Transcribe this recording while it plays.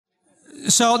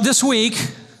So this week,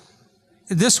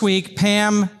 Miss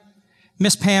Pam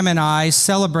and I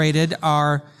celebrated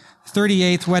our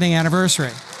 38th wedding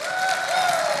anniversary.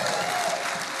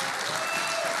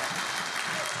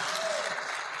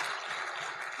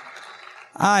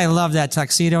 I love that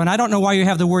tuxedo, and I don't know why you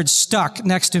have the word stuck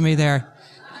next to me there.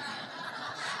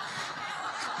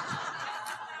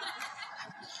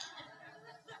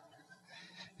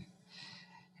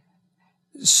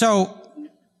 So,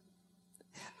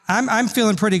 I'm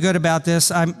feeling pretty good about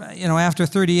this. After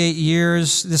 38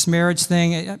 years, this marriage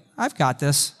thing, I've got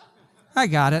this. I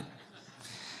got it.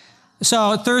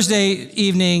 So Thursday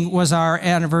evening was our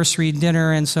anniversary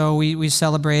dinner, and so we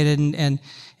celebrated, and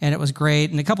it was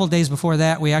great. And a couple of days before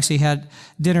that, we actually had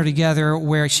dinner together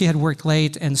where she had worked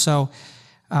late, and so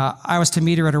I was to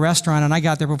meet her at a restaurant, and I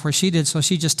got there before she did, so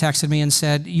she just texted me and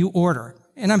said, "You order."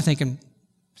 And I'm thinking,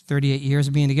 38 years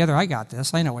of being together, I got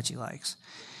this. I know what she likes.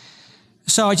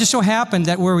 So it just so happened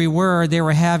that where we were, they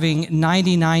were having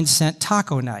 99-cent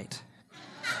taco night.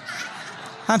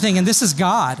 I'm thinking, this is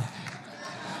God.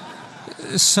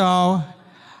 So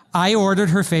I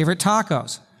ordered her favorite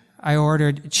tacos. I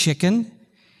ordered chicken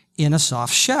in a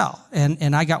soft shell.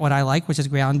 And I got what I like, which is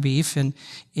ground beef in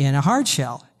a hard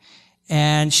shell.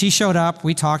 And she showed up,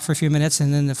 we talked for a few minutes,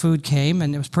 and then the food came,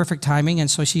 and it was perfect timing. And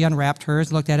so she unwrapped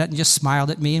hers, looked at it, and just smiled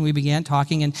at me, and we began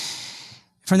talking. And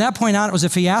from that point on, it was a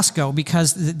fiasco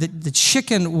because the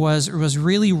chicken was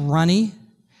really runny.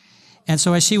 And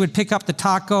so as she would pick up the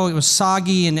taco, it was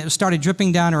soggy, and it started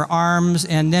dripping down her arms,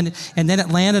 and then it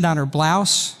landed on her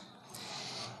blouse.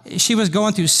 She was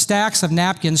going through stacks of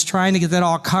napkins trying to get that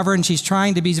all covered, and she's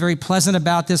trying to be very pleasant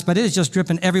about this, but it is just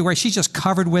dripping everywhere. She's just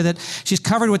covered with it. She's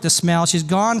covered with the smell. She's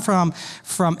gone from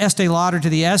Estee Lauder to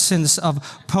the essence of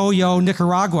Pollo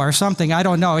Nicaragua or something. I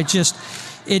don't know. It just,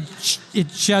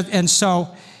 and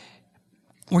so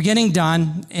we're getting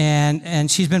done, and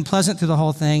she's been pleasant through the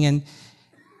whole thing,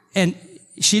 and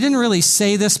she didn't really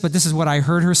say this, but this is what I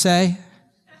heard her say.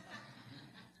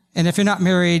 And if you're not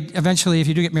married, eventually, if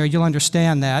you do get married, you'll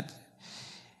understand that.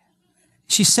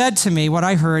 She said to me, what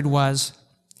I heard was,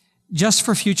 just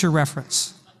for future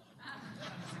reference,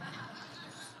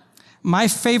 my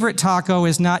favorite taco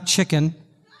is not chicken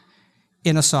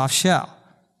in a soft shell.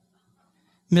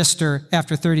 Mister,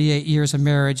 after 38 years of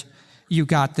marriage, you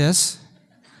got this.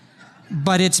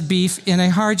 But it's beef in a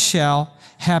hard shell.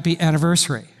 Happy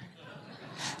anniversary.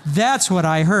 That's what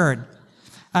I heard.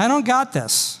 I don't got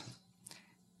this.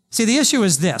 See, the issue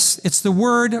is this. It's the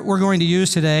word we're going to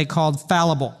use today called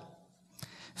fallible.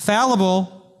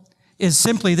 Fallible is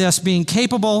simply this, being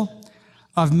capable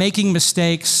of making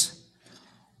mistakes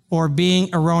or being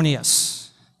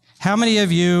erroneous. How many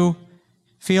of you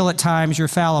feel at times you're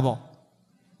fallible?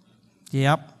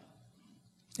 Yep.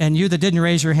 And you that didn't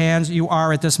raise your hands, you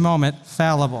are at this moment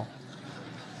fallible.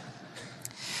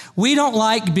 We don't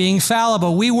like being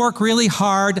fallible. We work really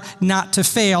hard not to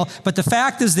fail. But the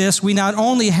fact is this, we not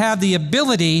only have the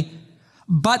ability,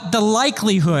 but the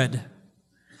likelihood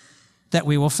that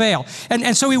we will fail.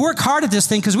 And so we work hard at this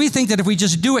thing because we think that if we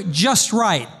just do it just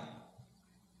right,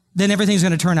 then everything's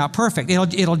going to turn out perfect.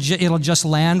 It'll just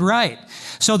land right.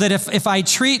 So that if I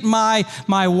treat my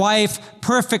wife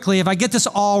perfectly, if I get this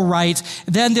all right,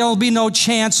 then there'll be no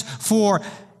chance for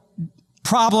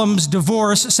problems,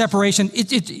 divorce, separation.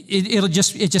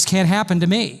 It just can't happen to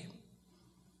me.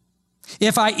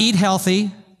 If I eat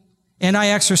healthy and I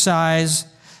exercise,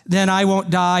 then I won't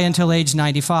die until age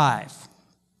 95.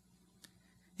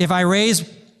 If I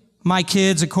raise my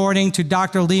kids according to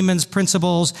Dr. Lehman's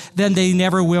principles, then they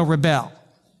never will rebel.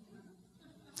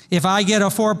 If I get a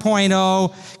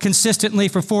 4.0 consistently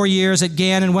for 4 years at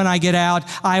Gannon, when I get out,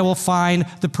 I will find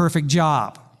the perfect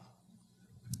job.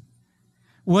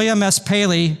 William S.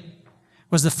 Paley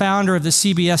was the founder of the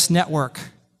CBS network.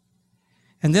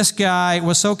 And this guy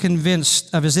was so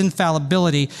convinced of his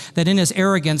infallibility that in his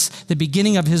arrogance, the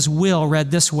beginning of his will read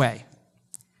this way: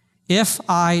 if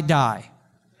I die.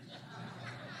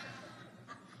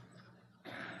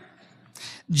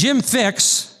 Jim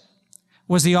Fixx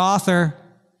was the author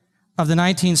of the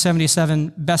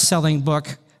 1977 best-selling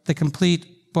book, The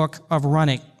Complete Book of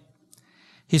Running.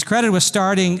 He's credited with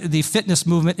starting the fitness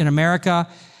movement in America.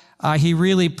 He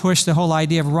really pushed the whole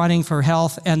idea of running for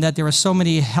health and that there were so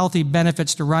many healthy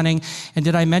benefits to running. And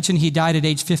did I mention he died at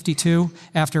age 52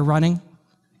 after running?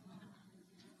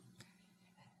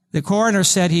 The coroner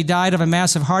said he died of a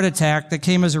massive heart attack that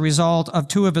came as a result of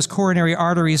two of his coronary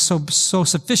arteries so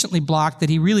sufficiently blocked that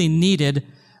he really needed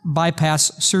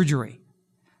bypass surgery.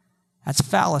 That's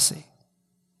fallacy.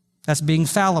 That's being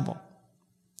fallible.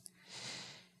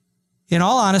 In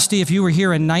all honesty, if you were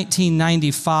here in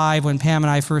 1995 when Pam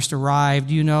and I first arrived,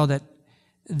 you know that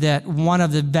that one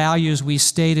of the values we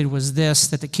stated was this,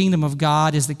 that the kingdom of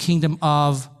God is the kingdom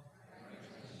of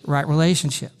right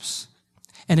relationships.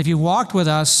 And if you walked with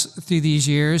us through these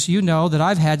years, you know that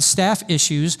I've had staff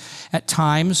issues at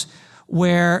times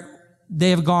where they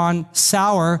have gone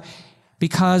sour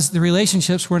because the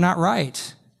relationships were not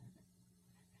right.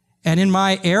 And in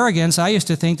my arrogance, I used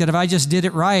to think that if I just did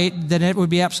it right, then it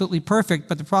would be absolutely perfect.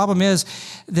 But the problem is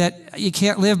that you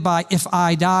can't live by if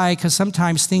I die, because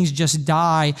sometimes things just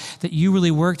die that you really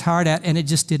worked hard at and it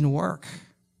just didn't work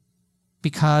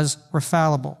because we're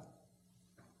fallible.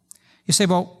 You say,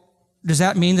 well, does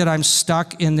that mean that I'm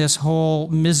stuck in this whole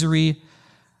misery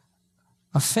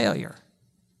of failure?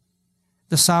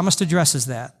 The psalmist addresses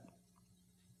that.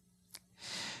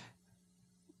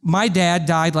 My dad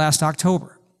died last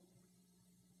October.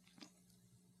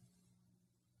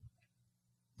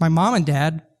 My mom and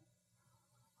dad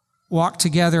walked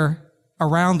together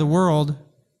around the world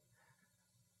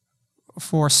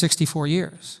for 64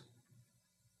 years.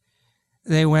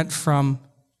 They went from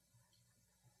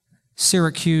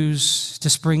Syracuse to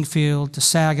Springfield to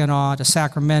Saginaw to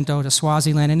Sacramento to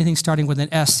Swaziland. Anything starting with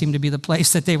an S seemed to be the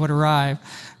place that they would arrive.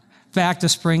 Back to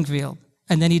Springfield.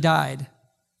 And then he died.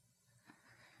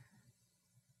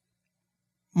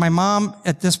 My mom,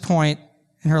 at this point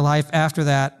in her life after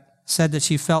that, said that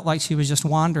she felt like she was just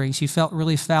wandering. She felt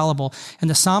really fallible. And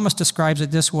the psalmist describes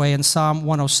it this way in Psalm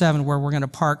 107, where we're going to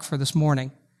park for this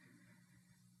morning.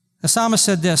 The psalmist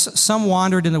said this, "Some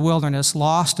wandered in the wilderness,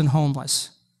 lost and homeless,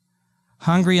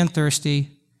 hungry and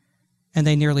thirsty, and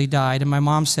they nearly died." And my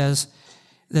mom says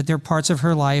that there are parts of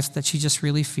her life that she just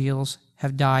really feels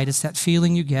have died. It's that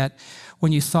feeling you get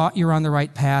when you thought you were on the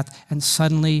right path and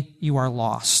suddenly you are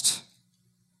lost.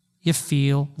 You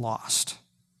feel lost.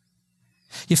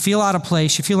 You feel out of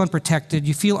place, you feel unprotected,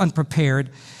 you feel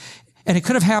unprepared. And it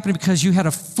could have happened because you had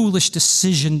a foolish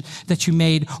decision that you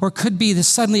made, or it could be that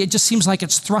suddenly it just seems like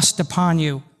it's thrust upon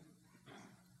you.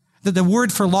 The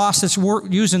word for lost that's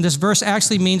used in this verse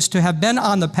actually means to have been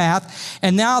on the path,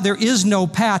 and now there is no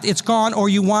path. It's gone, or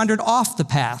you wandered off the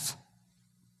path.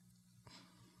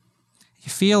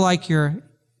 You feel like you're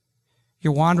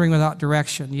wandering without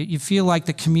direction. You feel like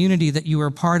the community that you were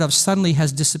a part of suddenly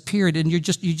has disappeared, and you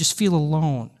just feel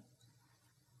alone.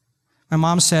 My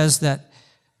mom says that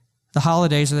the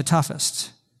holidays are the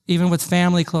toughest. Even with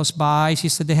family close by, she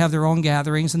said they have their own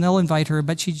gatherings, and they'll invite her,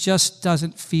 but she just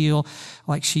doesn't feel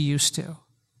like she used to.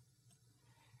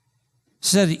 She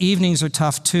said the evenings are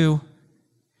tough too.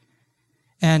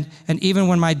 And even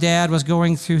when my dad was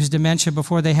going through his dementia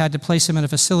before they had to place him in a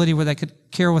facility where they could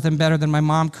care with him better than my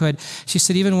mom could, she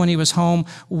said even when he was home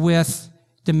with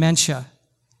dementia,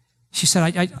 she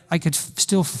said, I could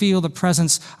still feel the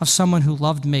presence of someone who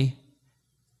loved me.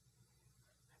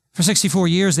 For 64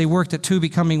 years, they worked at two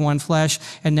becoming one flesh,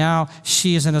 and now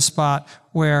she is in a spot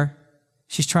where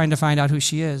she's trying to find out who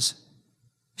she is.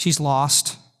 She's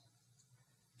lost.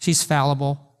 She's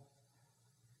fallible.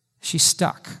 She's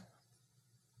stuck.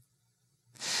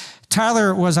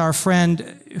 Tyler was our friend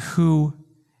who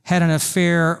had an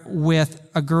affair with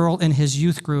a girl in his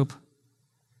youth group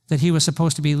that he was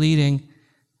supposed to be leading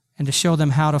and to show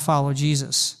them how to follow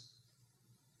Jesus.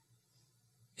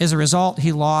 As a result,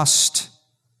 he lost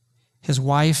his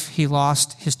wife, he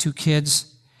lost his two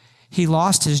kids, he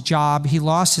lost his job, he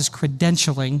lost his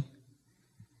credentialing.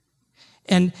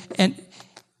 And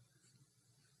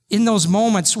in those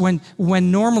moments when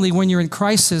normally when you're in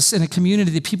crisis in a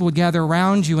community that people would gather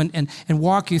around you and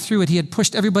walk you through it, he had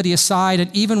pushed everybody aside.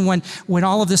 And even when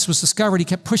all of this was discovered, he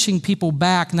kept pushing people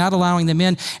back, not allowing them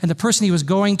in. And the person he was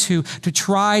going to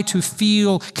try to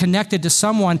feel connected to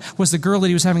someone was the girl that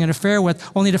he was having an affair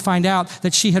with, only to find out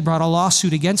that she had brought a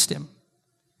lawsuit against him.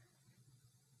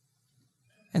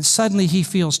 And suddenly he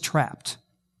feels trapped.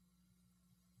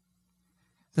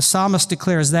 The psalmist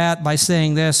declares that by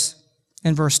saying this,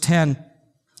 in verse 10,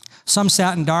 "Some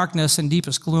sat in darkness and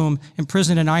deepest gloom,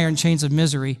 imprisoned in iron chains of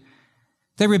misery.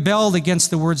 They rebelled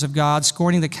against the words of God,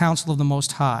 scorning the counsel of the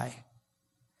Most High.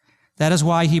 That is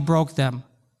why he broke them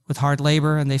with hard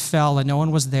labor, and they fell, and no one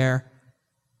was there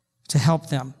to help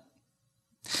them."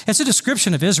 It's a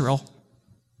description of Israel.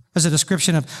 It's a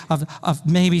description of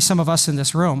maybe some of us in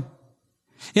this room.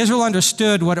 Israel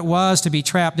understood what it was to be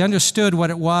trapped. They understood what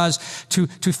it was to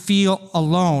feel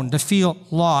alone, to feel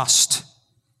lost.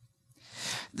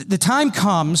 The time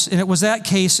comes, and it was that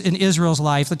case in Israel's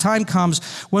life, the time comes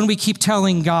when we keep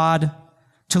telling God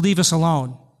to leave us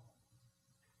alone.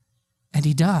 And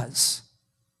he does.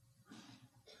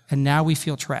 And now we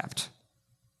feel trapped.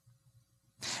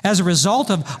 As a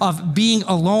result of being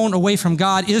alone away from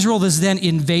God, Israel is then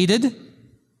invaded,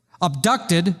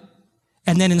 abducted,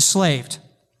 and then enslaved.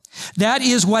 That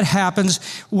is what happens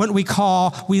when we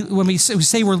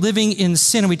say we're living in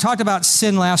sin. And we talked about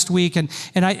sin last week. And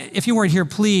if you weren't here,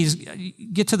 please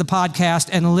get to the podcast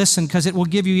and listen, because it will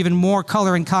give you even more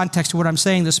color and context to what I'm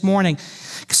saying this morning.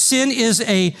 Sin is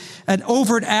an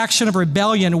overt action of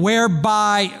rebellion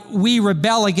whereby we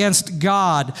rebel against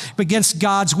God, against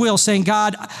God's will, saying,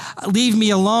 God, leave me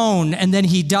alone. And then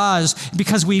he does,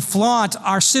 because we flaunt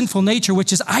our sinful nature,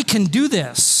 which is, I can do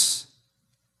this.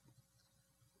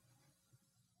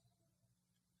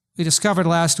 We discovered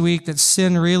last week that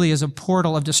sin really is a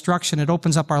portal of destruction. It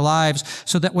opens up our lives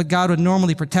so that what God would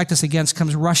normally protect us against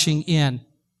comes rushing in.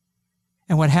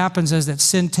 And what happens is that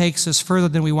sin takes us further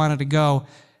than we wanted to go.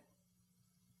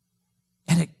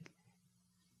 And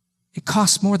it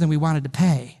costs more than we wanted to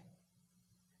pay.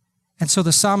 And so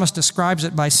the psalmist describes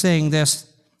it by saying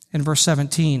this in verse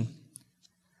 17.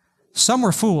 Some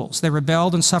were fools. They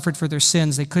rebelled and suffered for their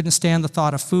sins. They couldn't stand the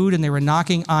thought of food, and they were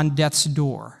knocking on death's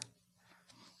door.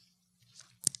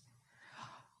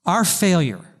 Our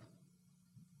failure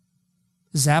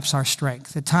zaps our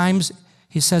strength. At times,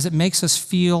 he says it makes us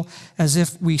feel as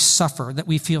if we suffer, that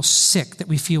we feel sick, that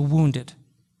we feel wounded.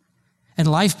 And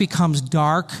life becomes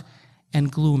dark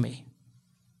and gloomy.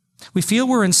 We feel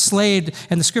we're enslaved,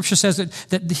 and the scripture says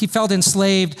that he felt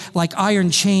enslaved like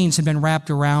iron chains had been wrapped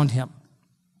around him.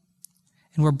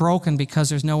 And we're broken because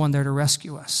there's no one there to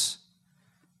rescue us.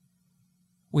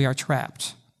 We are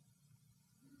trapped.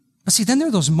 But see, then there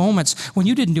are those moments when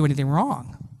you didn't do anything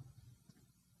wrong.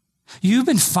 You've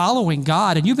been following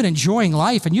God, and you've been enjoying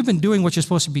life, and you've been doing what you're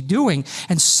supposed to be doing,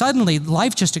 and suddenly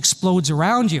life just explodes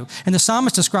around you. And the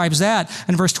psalmist describes that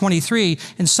in verse 23,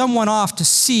 and some went off to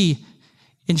sea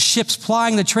in ships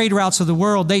plying the trade routes of the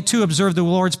world. They too observed the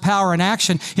Lord's power in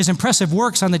action, his impressive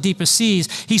works on the deepest seas.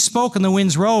 He spoke and the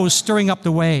winds rose, stirring up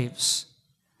the waves.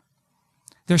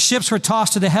 Their ships were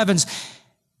tossed to the heavens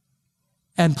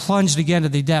and plunged again to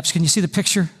the depths. Can you see the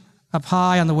picture? Up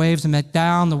high on the waves and met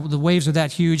down. The waves are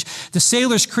that huge. The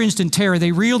sailors cringed in terror.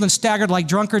 They reeled and staggered like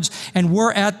drunkards and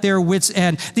were at their wits'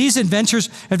 end. These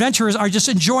adventurers are just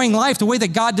enjoying life the way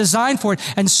that God designed for it.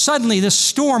 And suddenly this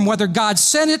storm, whether God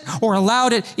sent it or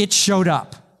allowed it, it showed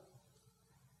up.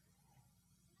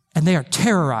 And they are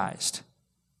terrorized.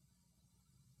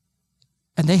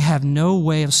 And they have no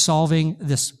way of solving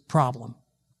this problem.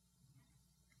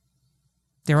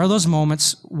 There are those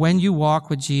moments when you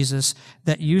walk with Jesus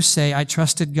that you say, I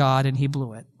trusted God and he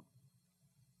blew it.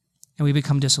 And we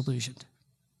become disillusioned.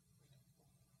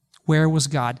 Where was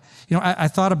God? You know, I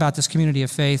thought about this community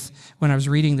of faith when I was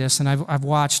reading this, and I've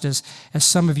watched as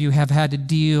some of you have had to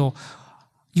deal.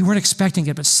 You weren't expecting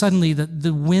it, but suddenly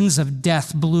the winds of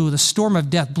death blew, the storm of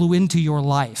death blew into your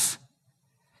life.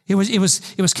 It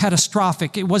was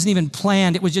catastrophic. It wasn't even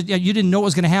planned. It was just, you didn't know what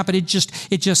was going to happen. It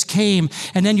just came.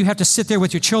 And then you have to sit there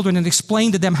with your children and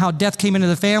explain to them how death came into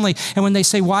the family. And when they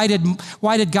say, why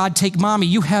did God take mommy?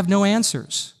 You have no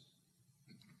answers.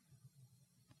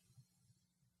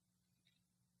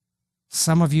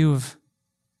 Some of you have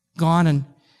gone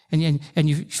and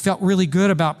you felt really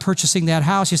good about purchasing that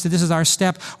house. You said, this is our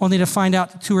step, only to find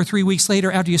out 2 or 3 weeks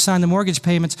later after you sign the mortgage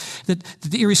payments that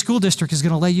the Erie School District is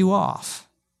going to lay you off.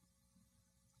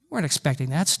 We weren't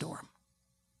expecting that storm.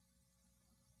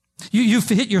 You've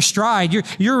hit your stride.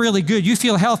 You're really good. You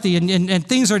feel healthy and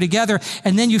things are together,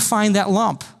 and then you find that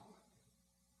lump.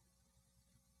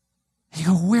 And you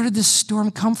go, where did this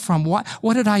storm come from?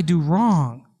 What did I do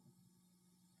wrong?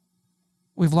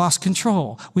 We've lost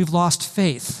control. We've lost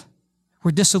faith.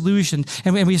 We're disillusioned.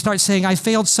 And we start saying, I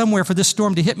failed somewhere for this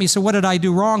storm to hit me, so what did I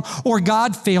do wrong? Or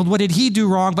God failed. What did he do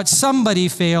wrong? But somebody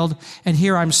failed, and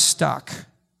here I'm stuck.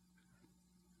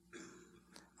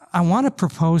 I want to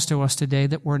propose to us today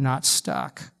that we're not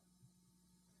stuck.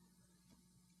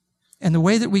 And the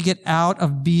way that we get out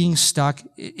of being stuck,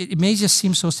 it may just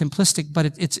seem so simplistic, but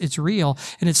it's real.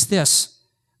 And it's this: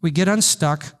 we get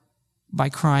unstuck by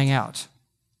crying out.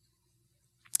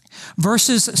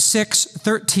 Verses 6,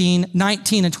 13,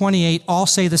 19, and 28 all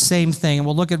say the same thing. And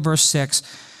we'll look at verse 6.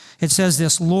 It says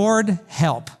this: Lord,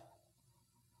 help.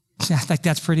 I think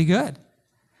that's pretty good.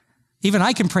 Even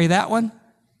I can pray that one.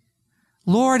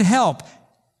 Lord, help.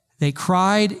 They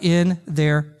cried in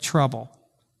their trouble.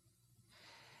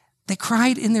 They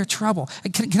cried in their trouble.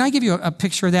 Can I give you a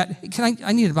picture of that?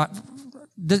 I need about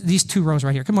these 2 rows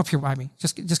right here. Come up here by me.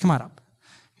 Just come on up.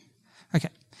 Okay.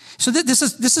 So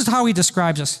this is how he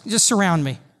describes us. Just surround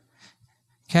me.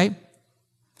 Okay?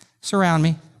 Surround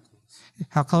me.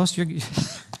 How close?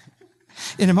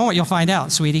 In a moment you'll find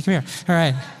out, sweetie. Come here. All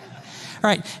right. All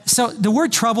right, so the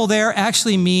word trouble there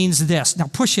actually means this. Now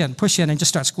push in, and just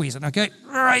start squeezing, okay?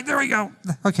 All right, there we go.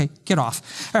 Okay, get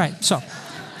off. All right, so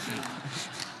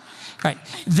Right.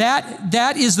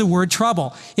 That is the word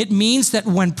trouble. It means that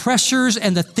when pressures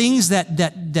and the things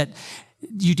that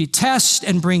you detest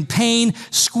and bring pain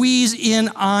squeeze in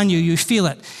on you, you feel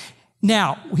it.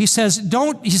 Now, he says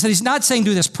he's not saying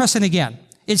do this, press in again.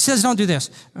 It says don't do this.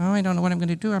 Oh, I don't know what I'm going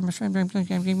to do.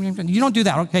 You don't do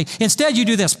that, okay? Instead, you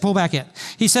do this, pull back in.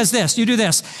 He says this, you do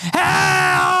this.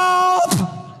 Help!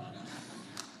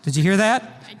 Did you hear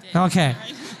that? I did. Okay,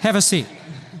 have a seat.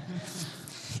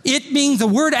 The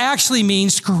word actually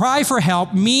means, cry for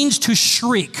help, means to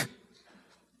shriek.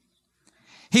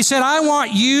 He said, I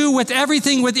want you with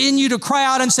everything within you to cry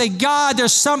out and say, God,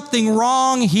 there's something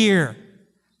wrong here.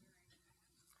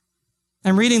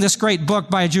 I'm reading this great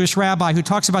book by a Jewish rabbi who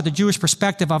talks about the Jewish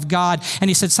perspective of God, and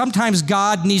he said, sometimes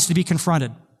God needs to be confronted.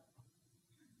 He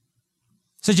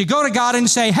said, you go to God and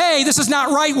say, hey, this is not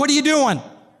right, what are you doing?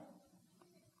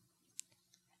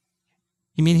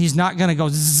 You mean he's not going to go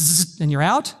zzz and you're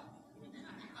out?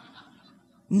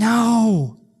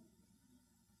 No.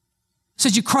 He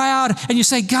said you cry out and you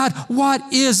say, God, what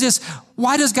is this?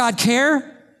 Why does God care?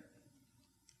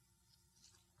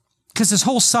 Because this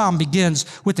whole psalm begins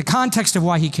with the context of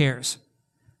why he cares.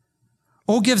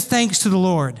 Oh, give thanks to the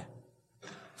Lord,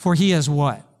 for he is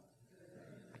what?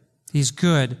 He's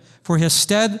good. For his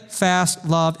steadfast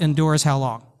love endures how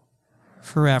long?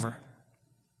 Forever.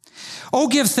 Oh,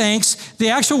 give thanks. The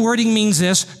actual wording means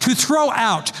this, to throw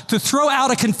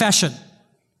out a confession.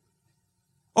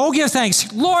 Oh, give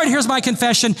thanks. Lord, here's my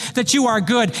confession that you are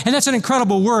good. And that's an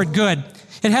incredible word, good.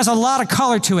 It has a lot of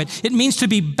color to it. It means to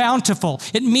be bountiful.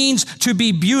 It means to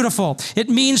be beautiful. It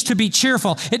means to be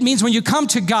cheerful. It means when you come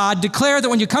to God, declare that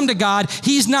when you come to God,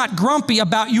 he's not grumpy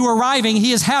about you arriving.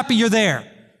 He is happy you're there.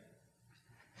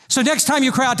 So next time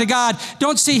you cry out to God,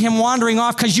 don't see him wandering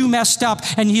off because you messed up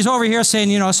and he's over here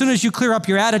saying, as soon as you clear up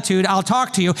your attitude, I'll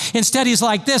talk to you. Instead, he's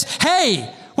like this,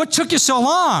 hey, what took you so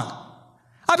long?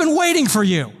 I've been waiting for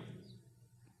you.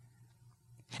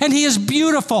 And he is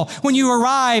beautiful. When you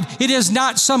arrive, it is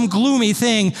not some gloomy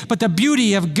thing, but the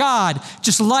beauty of God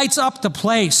just lights up the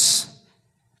place.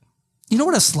 You know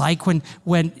what it's like when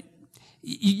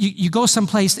you go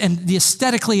someplace and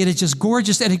aesthetically it is just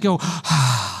gorgeous and it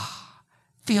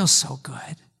feels so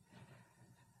good.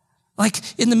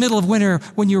 Like in the middle of winter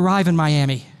when you arrive in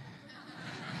Miami.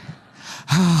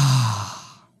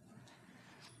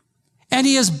 And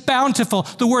he is bountiful.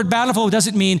 The word bountiful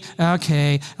doesn't mean,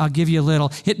 okay, I'll give you a little.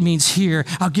 It means here,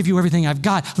 I'll give you everything I've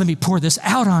got. Let me pour this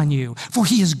out on you, for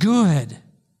he is good.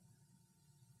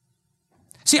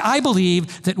 See, I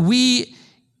believe that we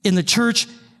in the church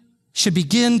should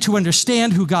begin to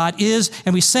understand who God is,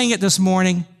 and we sang it this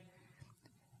morning,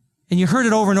 and you heard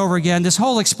it over and over again, this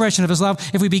whole expression of his love.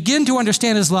 If we begin to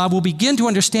understand his love, we'll begin to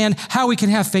understand how we can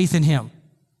have faith in him.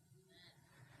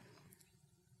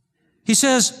 He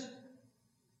says,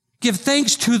 give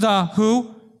thanks to the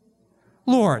who?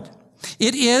 Lord.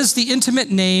 It is the intimate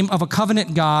name of a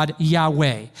covenant God,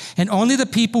 Yahweh. And only the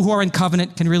people who are in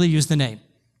covenant can really use the name.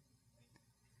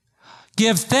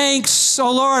 Give thanks,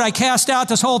 O Lord, I cast out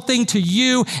this whole thing to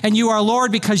you, and you are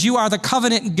Lord because you are the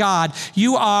covenant God.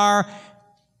 You are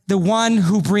the one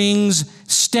who brings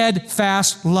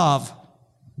steadfast love.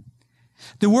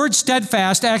 The word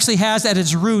steadfast actually has at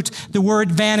its root the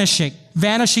word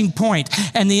vanishing point.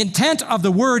 And the intent of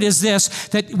the word is this,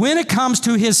 that when it comes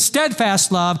to his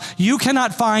steadfast love, you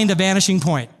cannot find a vanishing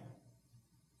point.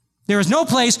 There is no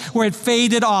place where it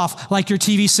faded off like your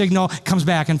TV signal comes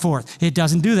back and forth. It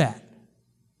doesn't do that.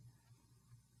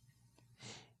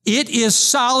 It is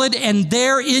solid and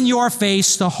there in your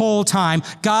face the whole time.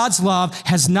 God's love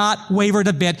has not wavered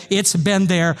a bit. It's been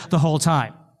there the whole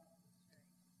time.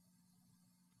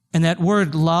 And that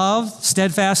word love,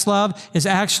 steadfast love, is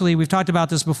actually, we've talked about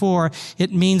this before,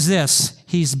 it means this.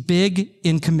 He's big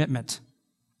in commitment.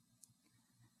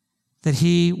 That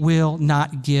he will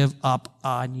not give up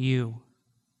on you.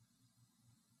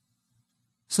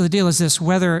 So the deal is this,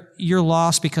 whether you're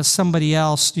lost because somebody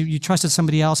else, you trusted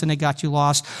somebody else and they got you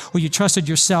lost, or you trusted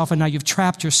yourself and now you've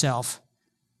trapped yourself,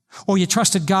 or you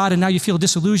trusted God and now you feel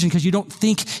disillusioned because you don't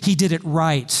think he did it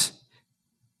right.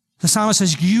 The psalmist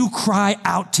says, you cry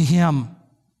out to him.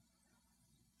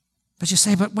 But you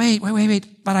say, but wait,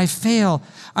 but I fail.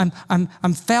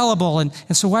 I'm fallible. And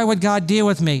so why would God deal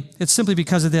with me? It's simply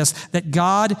because of this, that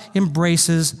God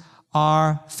embraces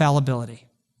our fallibility.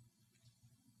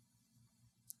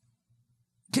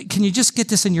 Can you just get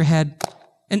this in your head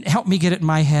and help me get it in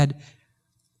my head?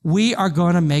 We are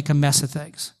going to make a mess of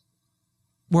things.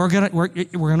 We're going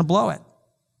to blow it.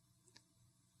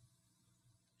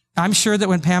 I'm sure that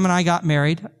when Pam and I got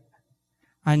married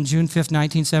on June 5th,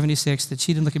 1976, that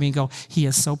she didn't look at me and go, he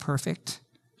is so perfect.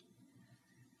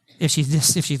 if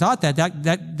she thought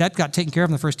that got taken care of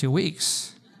in the first 2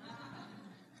 weeks.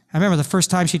 I remember the first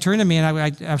time she turned to me, and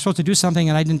I was supposed to do something,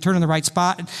 and I didn't turn in the right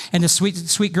spot, and this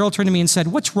sweet girl turned to me and said,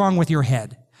 "What's wrong with your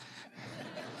head?"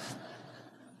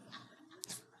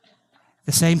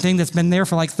 The same thing that's been there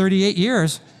for like 38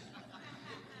 years.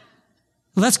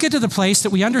 Let's get to the place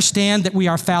that we understand that we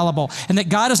are fallible and that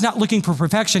God is not looking for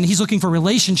perfection. He's looking for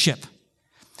relationship.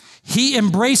 He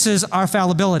embraces our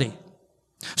fallibility.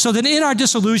 So then in our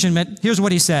disillusionment, here's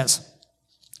what he says.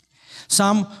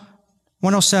 Psalm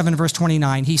 107, verse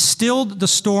 29. He stilled the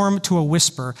storm to a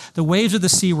whisper. The waves of the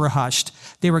sea were hushed.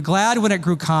 They were glad when it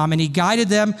grew calm, and he guided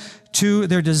them to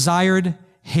their desired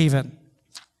haven.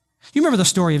 You remember the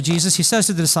story of Jesus. He says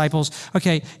to the disciples,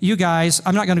 okay, you guys,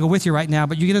 I'm not going to go with you right now,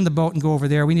 but you get in the boat and go over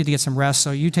there. We need to get some rest.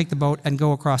 So you take the boat and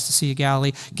go across the Sea of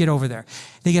Galilee. Get over there.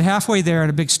 They get halfway there and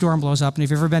a big storm blows up. And if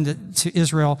you've ever been to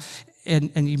Israel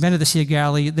and you've been to the Sea of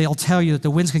Galilee, they'll tell you that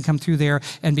the winds can come through there.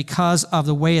 And because of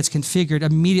the way it's configured,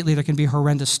 immediately there can be a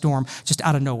horrendous storm just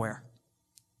out of nowhere.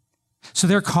 So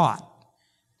they're caught.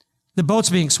 The boat's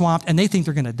being swamped and they think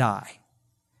they're going to die.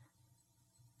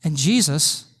 And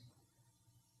Jesus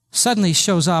suddenly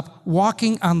shows up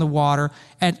walking on the water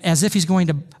as if he's going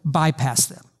to bypass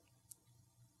them.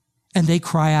 And they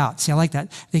cry out. See, I like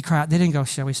that. They cry out. They didn't go,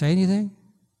 shall we say anything?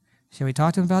 Shall we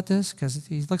talk to him about this? Because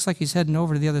he looks like he's heading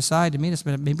over to the other side to meet us,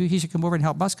 but maybe he should come over and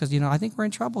help us because, I think we're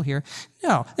in trouble here.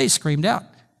 No, they screamed out,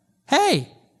 hey,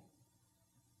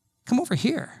 come over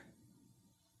here.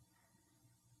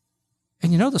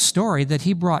 And you know the story that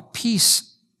he brought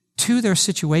peace to their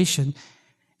situation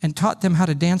and taught them how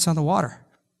to dance on the water.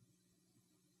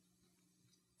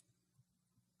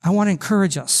 I want to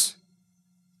encourage us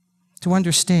to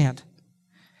understand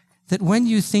that when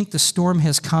you think the storm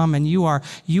has come and you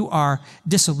are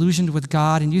disillusioned with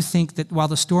God and you think that while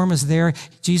the storm is there,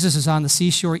 Jesus is on the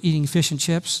seashore eating fish and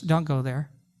chips, don't go there.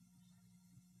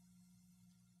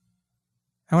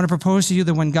 I want to propose to you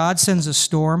that when God sends a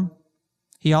storm,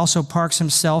 he also parks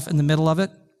himself in the middle of it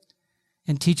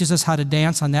and teaches us how to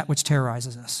dance on that which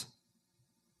terrorizes us.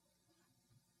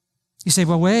 You say,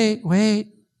 well, wait.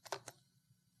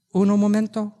 Uno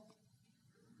momento.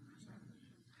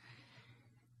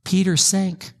 Peter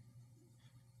sank.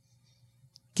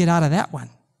 Get out of that one.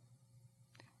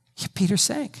 Yeah, Peter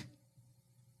sank.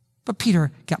 But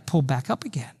Peter got pulled back up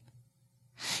again.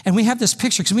 And we have this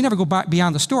picture, because we never go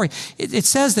beyond the story. It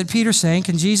says that Peter sank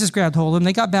and Jesus grabbed hold of him.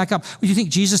 They got back up. Do you think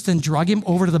Jesus then drug him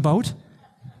over to the boat?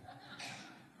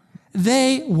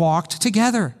 They walked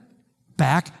together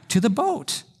back to the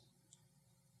boat.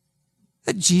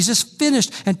 That Jesus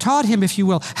finished and taught him, if you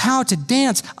will, how to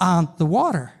dance on the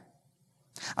water.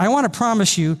 I want to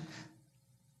promise you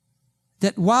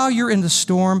that while you're in the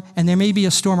storm, and there may be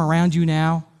a storm around you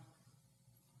now,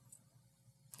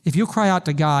 if you cry out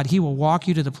to God, he will walk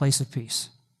you to the place of peace.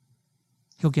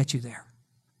 He'll get you there.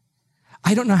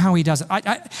 I don't know how he does it.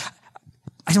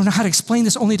 I don't know how to explain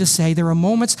this, only to say there are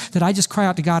moments that I just cry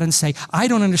out to God and say, I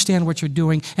don't understand what you're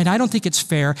doing, and I don't think it's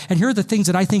fair, and here are the things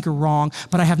that I think are wrong,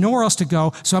 but I have nowhere else to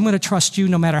go, so I'm going to trust you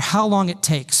no matter how long it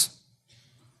takes.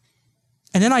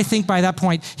 And then I think by that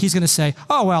point, he's going to say,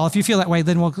 oh, well, if you feel that way,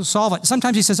 then we'll solve it.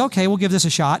 Sometimes he says, okay, we'll give this a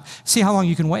shot. See how long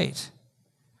you can wait.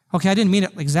 Okay, I didn't mean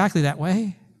it exactly that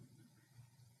way.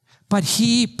 But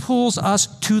he pulls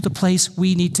us to the place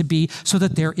we need to be so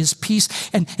that there is peace.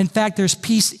 And in fact, there's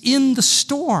peace in the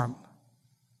storm.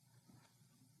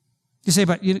 You say,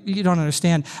 but you don't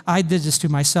understand. I did this to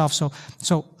myself,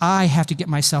 so I have to get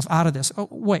myself out of this. Oh,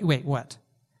 wait, what?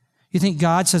 You think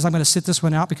God says I'm going to sit this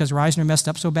one out because Reisner messed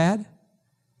up so bad?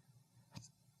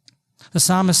 The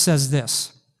psalmist says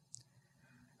this,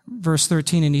 verse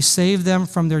 13, and he saved them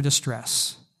from their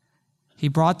distress. He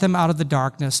brought them out of the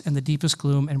darkness and the deepest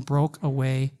gloom and broke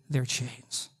away their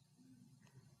chains.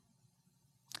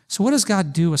 So what does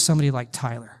God do with somebody like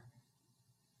Tyler?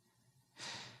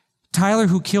 Tyler,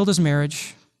 who killed his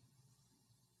marriage.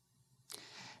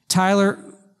 Tyler,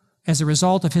 as a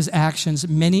result of his actions,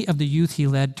 many of the youth he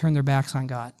led turned their backs on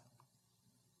God.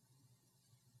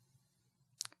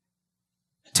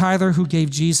 Tyler, who gave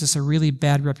Jesus a really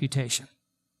bad reputation.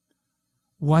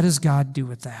 What does God do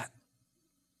with that?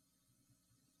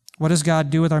 What does God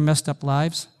do with our messed up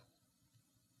lives?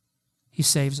 He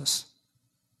saves us.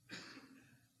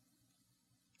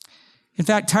 In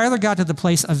fact, Tyler got to the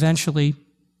place eventually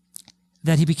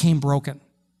that he became broken.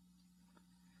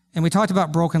 And we talked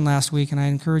about broken last week, and I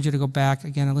encourage you to go back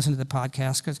again and listen to the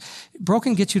podcast, because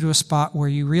broken gets you to a spot where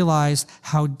you realize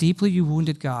how deeply you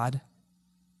wounded God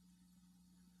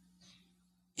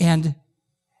and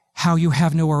how you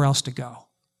have nowhere else to go.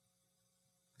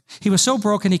 He was so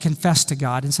broken, he confessed to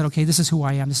God and said, okay, this is who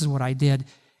I am. This is what I did.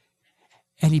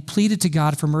 And he pleaded to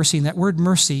God for mercy. And that word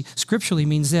mercy scripturally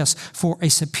means this: for a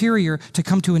superior to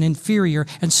come to an inferior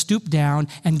and stoop down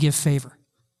and give favor.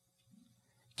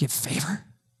 Give favor?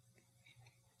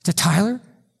 To Tyler?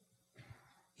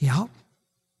 Yeah.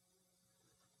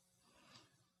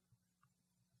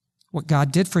 What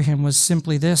God did for him was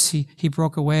simply this: he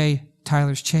broke away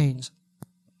Tyler's chains.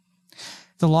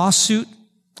 The lawsuit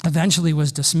eventually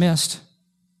was dismissed.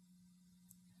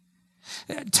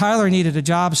 Tyler needed a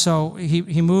job, so he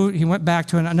went back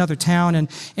to another town, and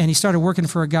he started working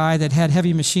for a guy that had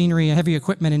heavy machinery and heavy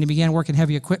equipment, and he began working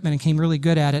heavy equipment and became really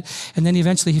good at it. And then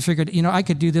eventually he figured, I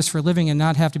could do this for a living and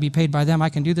not have to be paid by them. I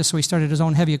can do this. So he started his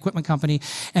own heavy equipment company,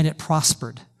 and it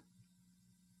prospered.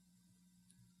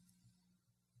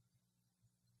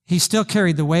 He still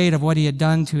carried the weight of what he had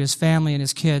done to his family and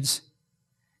his kids.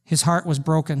 His heart was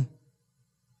broken.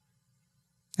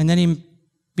 And then he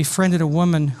befriended a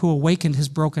woman who awakened his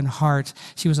broken heart.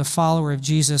 She was a follower of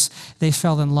Jesus. They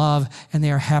fell in love, and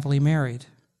they are happily married.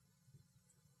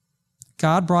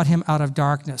 God brought him out of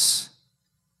darkness.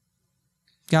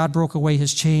 God broke away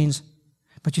his chains.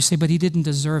 But you say, but he didn't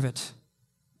deserve it.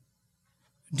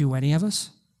 Do any of us?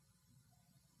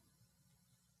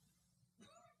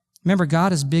 Remember,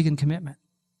 God is big in commitment.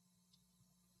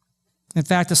 In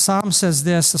fact, the psalm says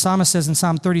this. The psalmist says in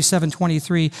Psalm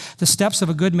 37:23, the steps of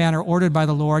a good man are ordered by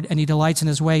the Lord, and he delights in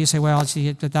his way. You say, well,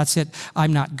 that's it.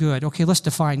 I'm not good. Okay, let's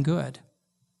define good.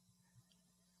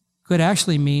 Good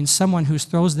actually means someone who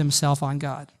throws themselves on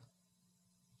God.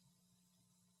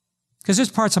 Because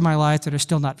there's parts of my life that are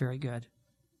still not very good.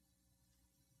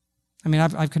 I mean,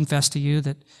 I've confessed to you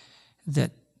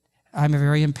that I'm a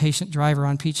very impatient driver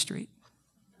on Peach Street.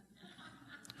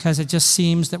 Because it just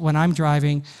seems that when I'm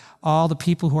driving, all the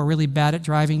people who are really bad at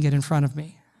driving get in front of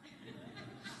me.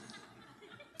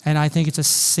 And I think it's a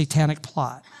satanic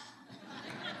plot.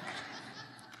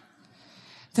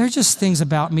 There are just things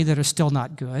about me that are still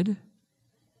not good.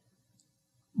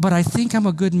 But I think I'm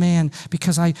a good man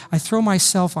because I throw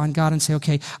myself on God and say,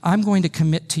 okay, I'm going to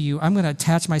commit to you. I'm going to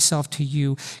attach myself to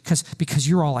you because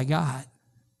you're all I got.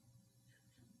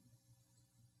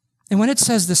 And when it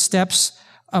says the steps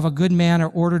of a good man are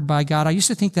ordered by God, I used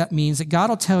to think that means that God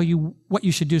will tell you what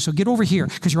you should do. So get over here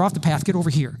because you're off the path. Get over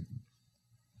here.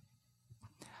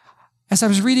 As I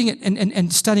was reading it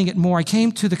and studying it more, I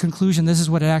came to the conclusion this is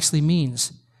what it actually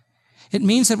means. It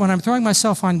means that when I'm throwing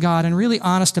myself on God and really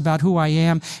honest about who I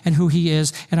am and who he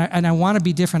is, and I want to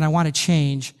be different, I want to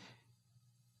change,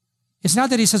 it's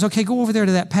not that he says, okay, go over there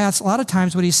to that path. A lot of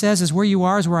times what he says is where you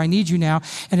are is where I need you now.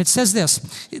 And it says this,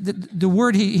 the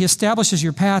word he establishes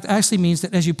your path actually means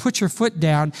that as you put your foot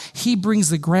down, he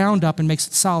brings the ground up and makes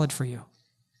it solid for you.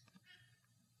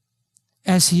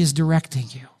 As he is directing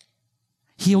you,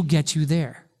 he'll get you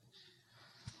there.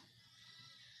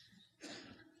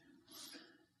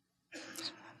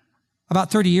 About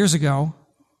 30 years ago,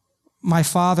 my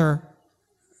father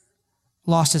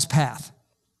lost his path.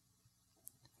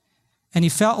 And he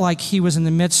felt like he was in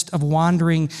the midst of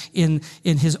wandering in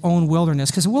his own wilderness.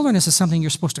 Because the wilderness is something you're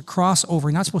supposed to cross over.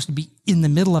 You're not supposed to be in the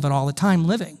middle of it all the time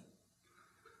living.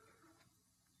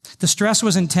 The stress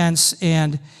was intense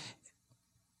and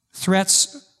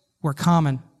threats were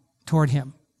common toward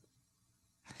him.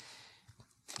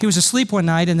 He was asleep one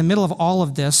night in the middle of all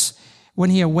of this when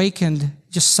he awakened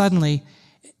just suddenly.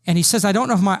 And he says, I don't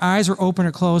know if my eyes were open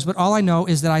or closed, but all I know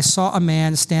is that I saw a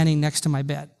man standing next to my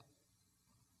bed.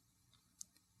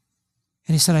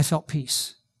 And he said, I felt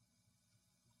peace.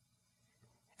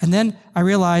 And then I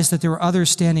realized that there were others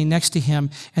standing next to him,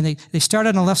 and they started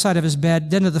on the left side of his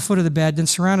bed, then to the foot of the bed, then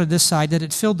surrounded this side, then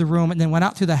it filled the room, and then went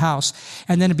out through the house,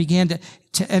 and then it began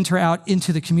to enter out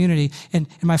into the community. And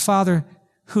my father,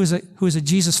 who is a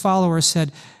Jesus follower,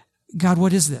 said, God,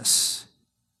 what is this?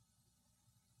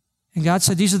 And God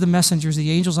said, these are the messengers,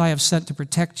 the angels I have sent to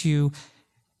protect you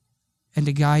and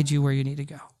to guide you where you need to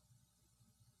go.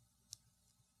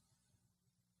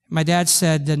 My dad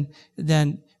said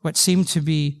then what seemed to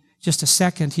be just a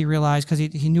second, he realized, because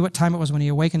he knew what time it was when he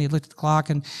awakened. He looked at the clock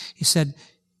and he said,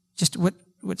 just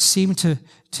what seemed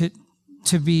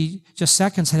to be just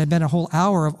seconds had been a whole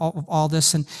hour of all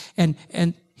this.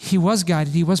 And he was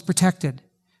guided. He was protected.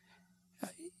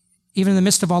 Even in the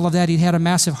midst of all of that, he'd had a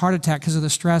massive heart attack because of the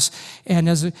stress. And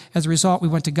as a result, we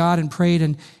went to God and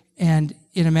prayed. And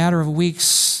in a matter of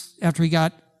weeks after he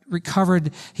got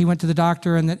recovered, he went to the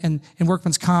doctor and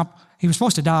workman's comp. He was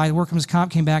supposed to die. The workman's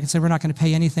comp came back and said, we're not going to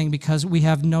pay anything because we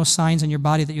have no signs in your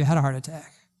body that you had a heart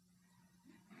attack.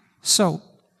 So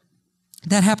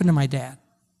that happened to my dad.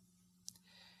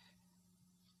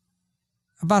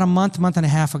 About a month and a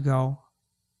half ago,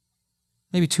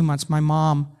 maybe 2 months, my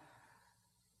mom,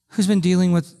 who's been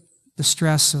dealing with the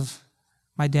stress of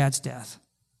my dad's death.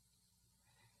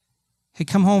 He'd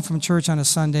come home from church on a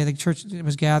Sunday. The church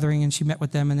was gathering, and she met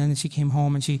with them, and then she came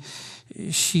home, and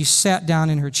she sat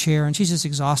down in her chair, and she's just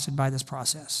exhausted by this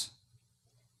process,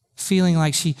 feeling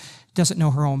like she doesn't know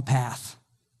her own path.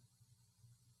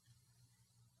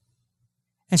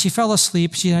 And she fell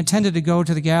asleep. She intended to go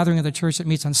to the gathering of the church that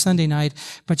meets on Sunday night,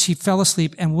 but she fell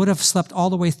asleep and would have slept all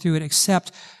the way through it,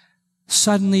 except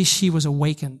suddenly she was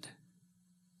awakened.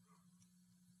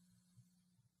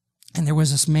 And there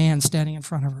was this man standing in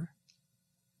front of her.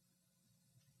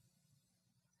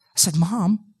 I said,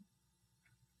 Mom,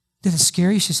 did it scare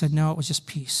you? She said, no, it was just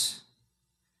peace.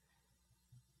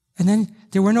 And then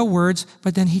there were no words,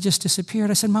 but then he just disappeared.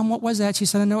 I said, Mom, what was that? She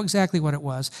said, I know exactly what it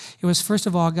was. It was, first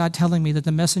of all, God telling me that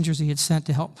the messengers he had sent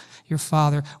to help your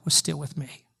father was still with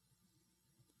me.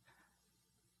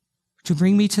 To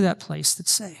bring me to that place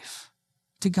that's safe,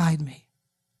 to guide me.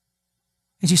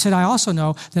 And she said, I also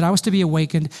know that I was to be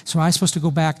awakened, so I was supposed to go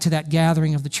back to that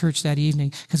gathering of the church that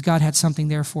evening because God had something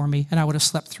there for me, and I would have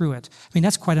slept through it. I mean,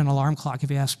 that's quite an alarm clock if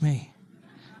you ask me.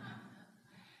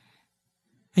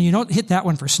 And you don't hit that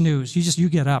one for snooze. You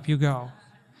get up, you go.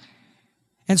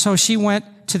 And so she went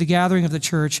to the gathering of the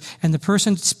church, and the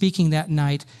person speaking that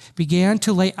night began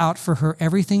to lay out for her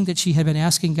everything that she had been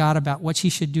asking God about what she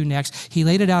should do next. He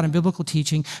laid it out in biblical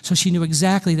teaching, so she knew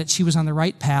exactly that she was on the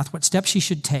right path, what steps she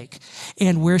should take,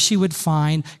 and where she would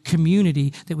find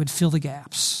community that would fill the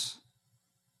gaps.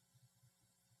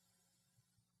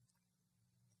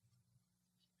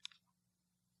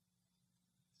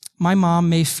 My mom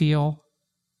may feel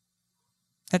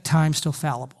at times still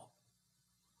fallible,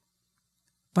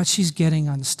 but she's getting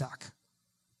unstuck.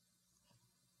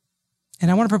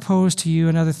 And I want to propose to you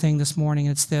another thing this morning.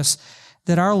 It's this,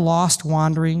 that our lost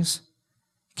wanderings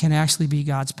can actually be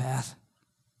God's path.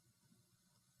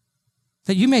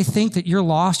 That you may think that you're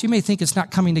lost. You may think it's not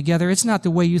coming together. It's not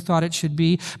the way you thought it should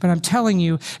be. But I'm telling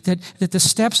you that the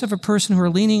steps of a person who are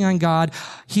leaning on God,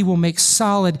 He will make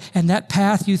solid. And that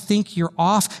path you think you're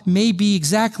off may be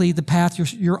exactly the path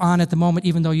you're on at the moment,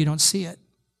 even though you don't see it.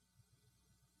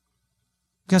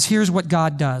 Because here's what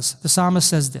God does. The psalmist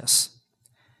says this.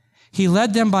 He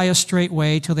led them by a straight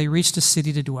way till they reached a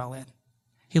city to dwell in.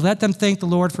 He let them thank the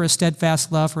Lord for His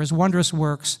steadfast love, for His wondrous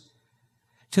works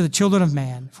to the children of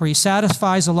man. For He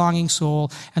satisfies the longing soul,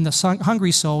 and the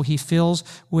hungry soul He fills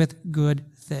with good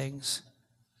things.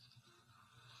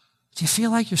 Do you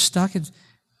feel like you're stuck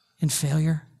in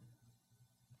failure?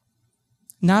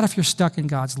 Not if you're stuck in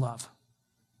God's love.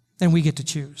 Then we get to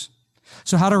choose.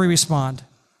 So how do we respond?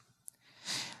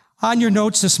 On your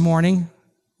notes this morning,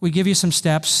 we give you some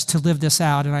steps to live this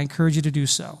out, and I encourage you to do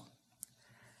so.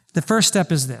 The first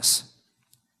step is this.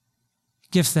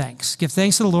 Give thanks. Give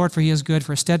thanks to the Lord, for He is good,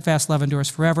 for His steadfast love endures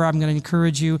forever. I'm going to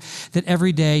encourage you that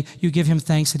every day you give Him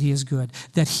thanks that He is good,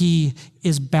 that He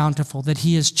is bountiful, that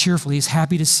He is cheerful, He's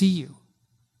happy to see you,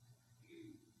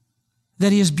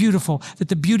 that He is beautiful, that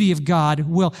the beauty of God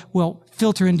will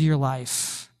filter into your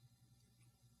life.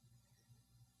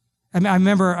 I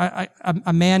remember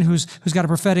a man who's got a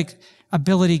prophetic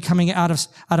ability coming out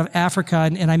of Africa,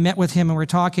 and I met with him and we're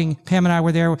talking. Pam and I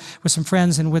were there with some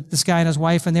friends and with this guy and his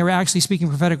wife, and they were actually speaking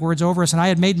prophetic words over us. And I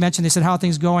had made mention. They said, "How are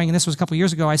things going?" And this was a couple of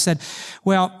years ago. I said,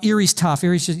 "Well, Erie's tough.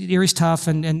 Erie's tough,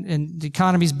 and the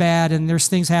economy's bad, and there's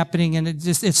things happening, and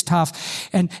it's tough."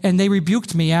 And they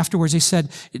rebuked me afterwards. They said,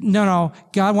 "No,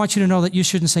 God wants you to know that you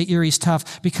shouldn't say Erie's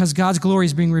tough, because God's glory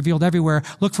is being revealed everywhere.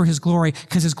 Look for His glory,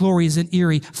 because His glory is in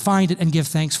Erie. Find it and give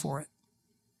thanks for it."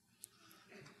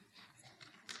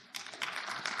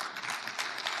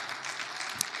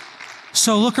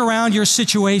 So look around your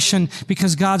situation,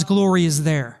 because God's glory is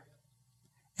there,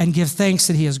 and give thanks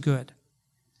that He is good.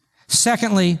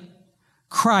 Secondly,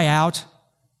 cry out.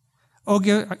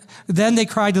 Then they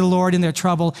cried to the Lord in their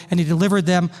trouble, and He delivered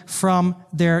them from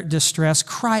their distress.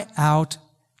 Cry out.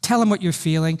 Tell Him what you're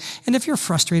feeling. And if you're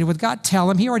frustrated with God,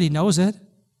 tell Him. He already knows it.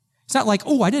 It's not like,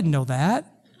 "Oh, I didn't know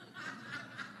that."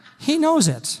 He knows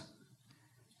it.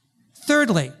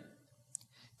 Thirdly,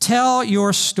 tell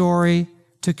your story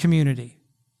to community.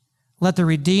 Let the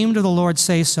redeemed of the Lord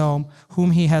say so,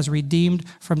 whom He has redeemed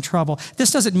from trouble.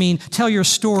 This doesn't mean tell your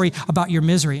story about your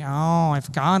misery. "Oh,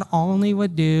 if God only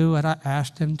would do what I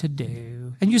asked Him to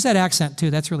do." And use that accent too.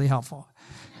 That's really helpful.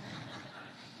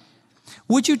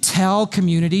 Would you tell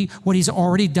community what He's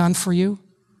already done for you?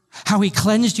 How He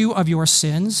cleansed you of your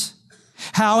sins?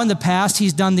 How in the past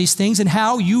He's done these things, and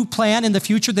how you plan in the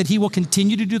future that He will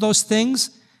continue to do those things?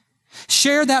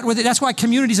 Share that with it. That's why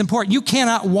community is important. You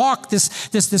cannot walk this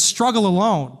struggle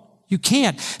alone. You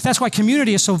can't. That's why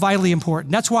community is so vitally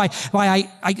important. That's why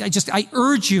I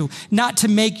urge you not to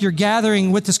make your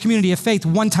gathering with this community of faith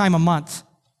one time a month.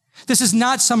 This is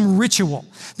not some ritual.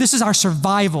 This is our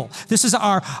survival. This is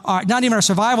our not even our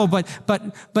survival,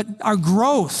 but our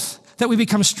growth, that we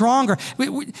become stronger.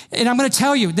 And I'm going to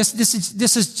tell you, this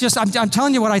is just, I'm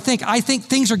telling you what I think. I think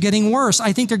things are getting worse.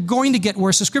 I think they're going to get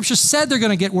worse. The scripture said they're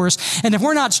going to get worse. And if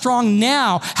we're not strong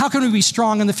now, how can we be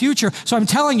strong in the future? So I'm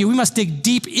telling you, we must dig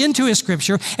deep into his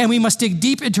scripture, and we must dig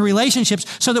deep into relationships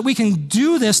so that we can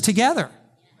do this together.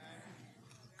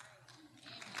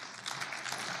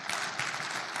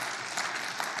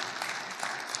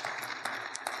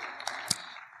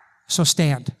 So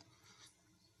stand.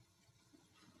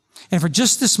 And for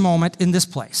just this moment in this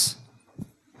place,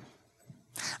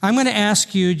 I'm going to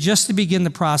ask you just to begin the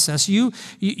process. You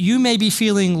may be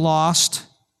feeling lost.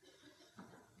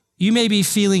 You may be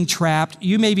feeling trapped.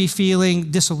 You may be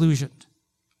feeling disillusioned.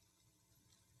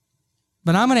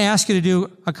 But I'm going to ask you to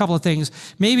do a couple of things.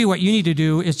 Maybe what you need to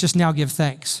do is just now give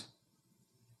thanks.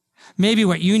 Maybe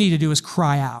what you need to do is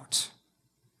cry out.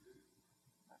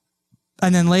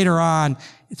 And then later on,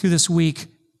 through this week,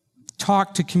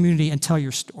 talk to community and tell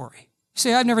your story. You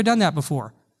say, I've never done that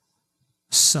before.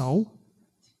 So,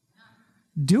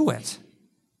 do it.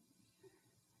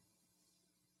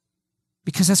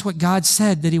 Because that's what God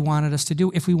said that he wanted us to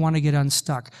do if we want to get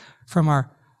unstuck from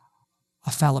our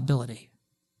fallibility.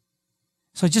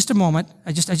 So just a moment,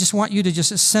 I just want you to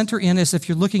just center in as if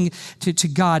you're looking to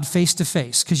God face to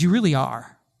face, because you really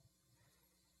are.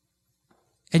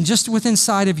 And just within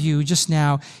inside of you, just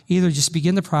now, either just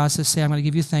begin the process, say, I'm going to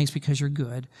give you thanks because you're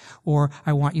good, or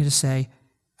I want you to say,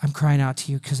 I'm crying out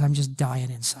to you because I'm just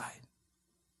dying inside.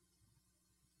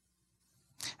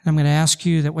 And I'm going to ask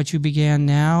you that what you began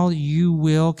now, you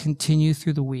will continue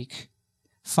through the week.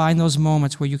 Find those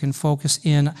moments where you can focus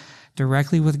in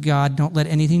directly with God. Don't let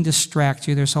anything distract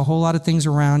you. There's a whole lot of things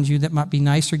around you that might be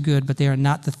nice or good, but they are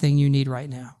not the thing you need right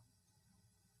now.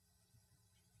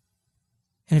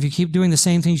 And if you keep doing the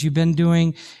same things you've been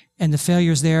doing and the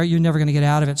failure's there, you're never going to get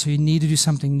out of it. So you need to do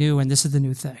something new, and this is the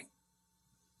new thing.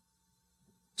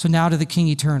 So now to the King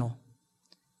eternal,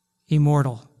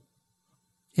 immortal,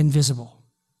 invisible,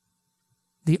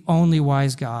 the only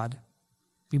wise God,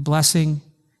 be blessing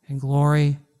and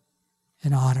glory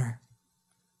and honor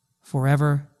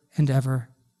forever and ever.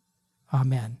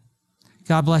 Amen.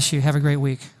 God bless you. Have a great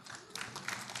week.